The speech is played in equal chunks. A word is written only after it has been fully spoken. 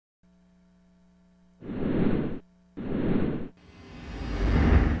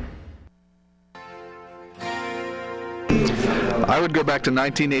I would go back to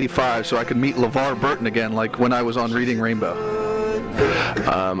 1985 so I could meet LeVar Burton again, like when I was on Reading Rainbow.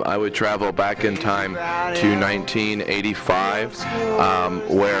 I would travel back in time to 1985,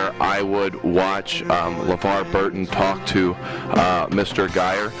 where I would watch LeVar Burton talk to Mr.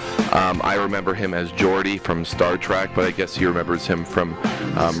 Geyer. I remember him as Geordi from Star Trek, but I guess he remembers him from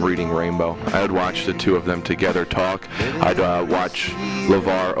Reading Rainbow. I would watch the two of them together talk. I'd watch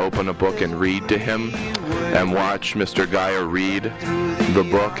LeVar open a book and read to him, and watch Mr. Geyer read the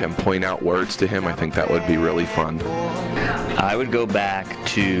book and point out words to him. I think that would be really fun. I would go back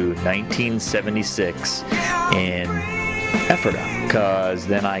to 1976 in Ephrata, because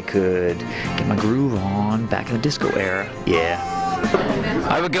then I could get my groove on back in the disco era. Yeah.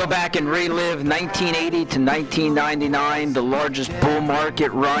 I would go back and relive 1980 to 1999, the largest bull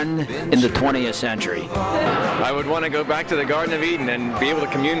market run in the 20th century. I would want to go back to the Garden of Eden and be able to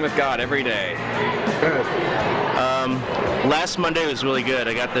commune with God every day. Last Monday was really good.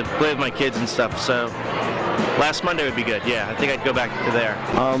 I got to play with my kids and stuff, so last Monday would be good. Yeah, I think I'd go back to there.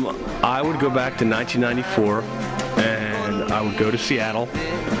 I would go back to 1994, and I would go to Seattle.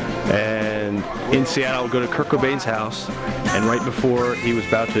 And in Seattle, I would go to Kurt Cobain's house, and right before he was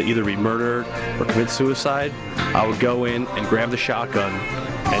about to either be murdered or commit suicide, I would go in and grab the shotgun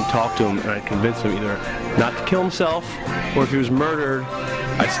and talk to him, and I'd convince him either not to kill himself, or if he was murdered,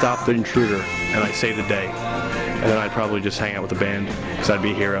 I'd stop the intruder, and I'd save the day. And then I'd probably just hang out with the band, because I'd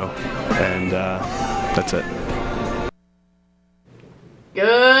be a hero, and that's it.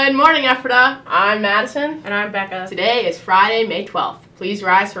 Good morning, Ephrata. I'm Madison. And I'm Becca. Today is Friday, May 12th. Please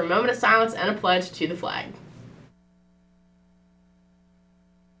rise for a moment of silence and a pledge to the flag.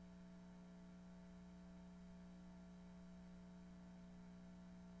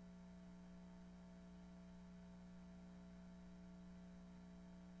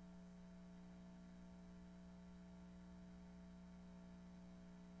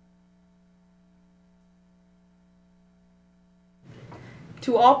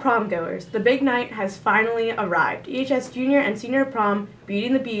 To all prom goers, the big night has finally arrived. EHS Junior and Senior Prom, Beauty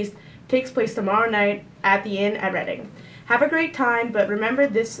and the Beast, takes place tomorrow night at the Inn at Reading. Have a great time, but remember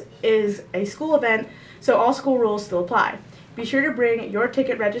this is a school event, so all school rules still apply. Be sure to bring your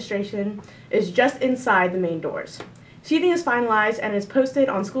ticket. Registration is just inside the main doors. Seating is finalized and is posted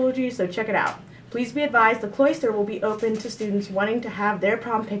on Schoology, so check it out. Please be advised the cloister will be open to students wanting to have their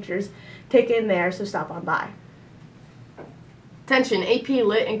prom pictures taken there, so stop on by. Attention AP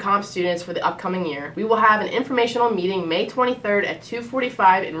Lit and Comp students for the upcoming year. We will have an informational meeting May 23rd at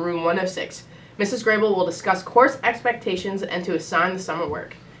 2:45 in room 106. Mrs. Grable will discuss course expectations and to assign the summer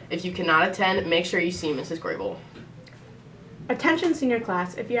work. If you cannot attend, make sure you see Mrs. Grable. Attention senior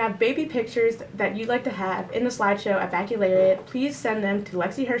class, if you have baby pictures that you'd like to have in the slideshow at Baccalaureate, please send them to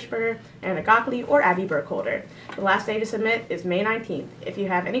Lexi Hirschberger, Anna Gockley, or Abby Burkholder. The last day to submit is May 19th. If you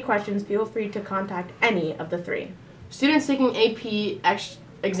have any questions, feel free to contact any of the three. Students taking AP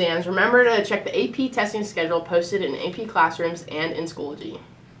exams, remember to check the AP testing schedule posted in AP classrooms and in Schoology.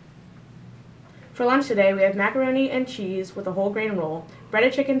 For lunch today, we have macaroni and cheese with a whole grain roll,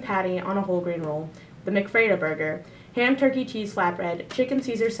 breaded chicken patty on a whole grain roll, the McFredo burger, ham turkey cheese flatbread, chicken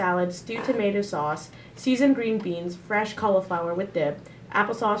Caesar salad, stewed tomato sauce, seasoned green beans, fresh cauliflower with dip,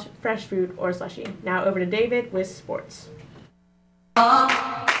 applesauce, fresh fruit, or slushy. Now over to David with sports.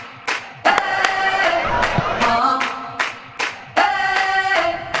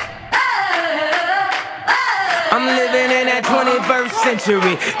 I'm living in that 21st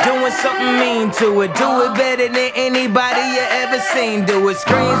century, doing something mean to it. Do it better than anybody you ever seen. Do it,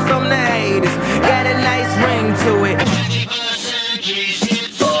 screams from the haters, got a nice ring to it.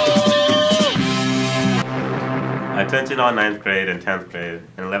 Attention all 9th grade and 10th grade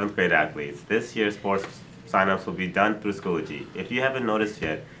and 11th grade athletes. This year's sports signups will be done through Schoology. If you haven't noticed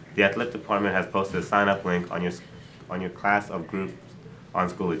yet, the athletic department has posted a sign-up link on your class of groups on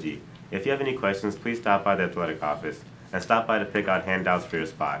Schoology. If you have any questions, please stop by the athletic office and stop by to pick out handouts for your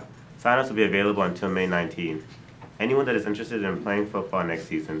spot. Sign-ups will be available until May 19th. Anyone that is interested in playing football next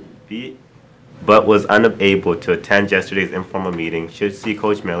season, but was unable to attend yesterday's informal meeting, should see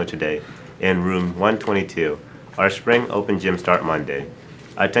Coach Miller today in room 122. Our spring open gym start Monday.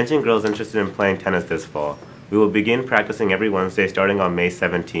 Attention girls interested in playing tennis this fall. We will begin practicing every Wednesday starting on May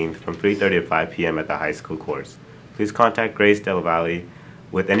 17th from 3:30 to 5 p.m. at the high school course. Please contact Grace Del Valle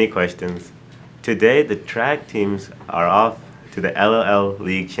with any questions. Today, the track teams are off to the LLL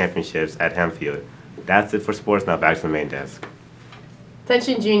League Championships at Hempfield. That's it for sports. Now back to the main desk.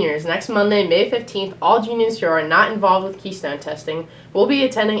 Attention juniors, next Monday, May 15th, all juniors who are not involved with Keystone testing will be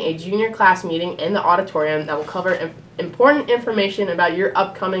attending a junior class meeting in the auditorium that will cover important information about your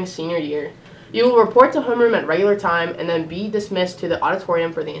upcoming senior year. You will report to homeroom at regular time and then be dismissed to the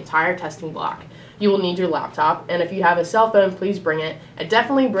auditorium for the entire testing block. You will need your laptop, and if you have a cell phone, please bring it, and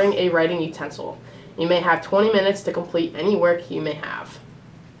definitely bring a writing utensil. You may have 20 minutes to complete any work you may have.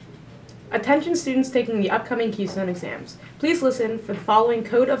 Attention students taking the upcoming Keystone exams. Please listen for the following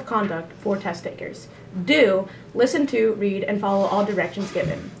code of conduct for test takers. Do listen to, read, and follow all directions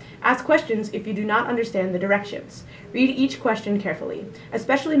given. Ask questions if you do not understand the directions. Read each question carefully,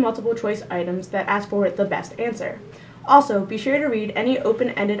 especially multiple choice items that ask for the best answer. Also, be sure to read any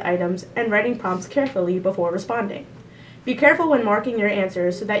open-ended items and writing prompts carefully before responding. Be careful when marking your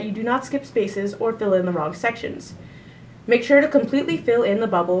answers so that you do not skip spaces or fill in the wrong sections. Make sure to completely fill in the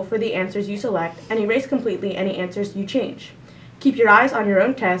bubble for the answers you select and erase completely any answers you change. Keep your eyes on your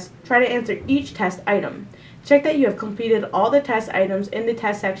own test. Try to answer each test item. Check that you have completed all the test items in the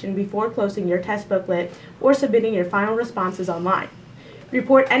test section before closing your test booklet or submitting your final responses online.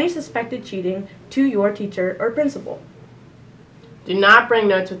 Report any suspected cheating to your teacher or principal. Do not bring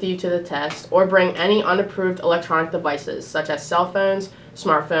notes with you to the test or bring any unapproved electronic devices such as cell phones,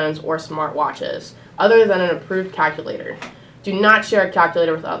 smartphones, or smartwatches, other than an approved calculator. Do not share a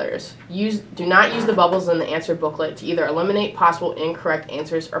calculator with others. Do not use the bubbles in the answer booklet to either eliminate possible incorrect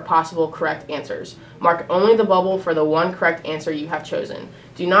answers or possible correct answers. Mark only the bubble for the one correct answer you have chosen.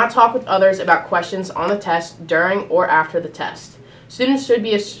 Do not talk with others about questions on the test during or after the test. Students should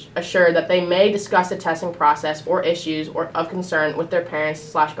be assured that they may discuss the testing process or issues of concern with their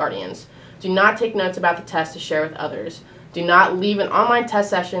parents/guardians. Do not take notes about the test to share with others. Do not leave an online test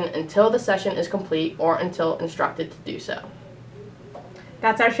session until the session is complete or until instructed to do so.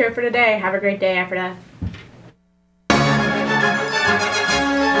 That's our show for today. Have a great day, Ephrata.